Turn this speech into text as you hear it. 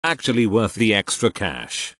Actually worth the extra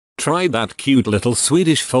cash. Tried that cute little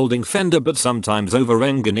Swedish folding fender, but sometimes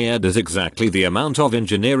over-engineered is exactly the amount of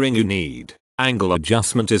engineering you need. Angle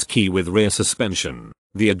adjustment is key with rear suspension.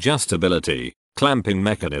 The adjustability, clamping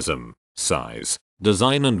mechanism, size,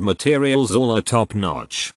 design and materials all are top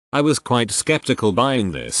notch. I was quite skeptical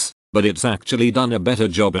buying this, but it's actually done a better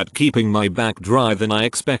job at keeping my back dry than I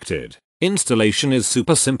expected. Installation is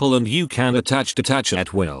super simple and you can detach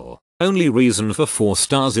at will. Only reason for 4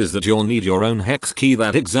 stars is that you'll need your own hex key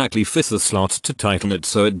that exactly fits the slots to tighten it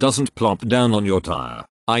so it doesn't plop down on your tire.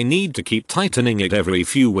 I need to keep tightening it every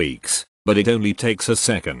few weeks, but it only takes a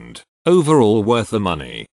second. Overall worth the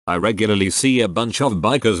money. I regularly see a bunch of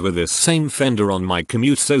bikers with this same fender on my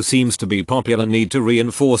commute, so seems to be popular. Need to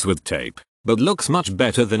reinforce with tape, but looks much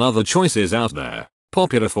better than other choices out there.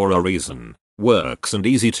 Popular for a reason. Works and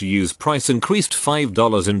easy to use. Price increased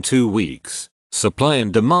 $5 in 2 weeks. Supply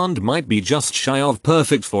and demand might be just shy of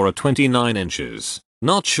perfect for a 29 inches.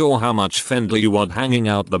 Not sure how much fender you want hanging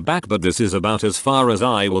out the back, but this is about as far as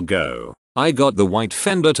I will go. I got the white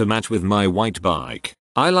fender to match with my white bike.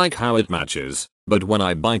 I like how it matches, but when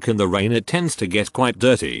I bike in the rain it tends to get quite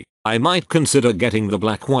dirty. I might consider getting the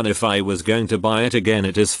black one if I was going to buy it again.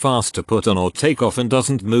 It is fast to put on or take off and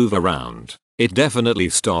doesn't move around. It definitely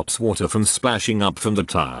stops water from splashing up from the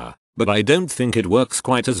tire, but I don't think it works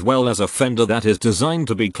quite as well as a fender that is designed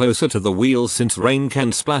to be closer to the wheel, since rain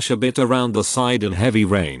can splash a bit around the side in heavy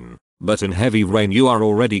rain. But in heavy rain you are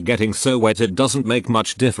already getting so wet it doesn't make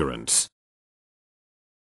much difference.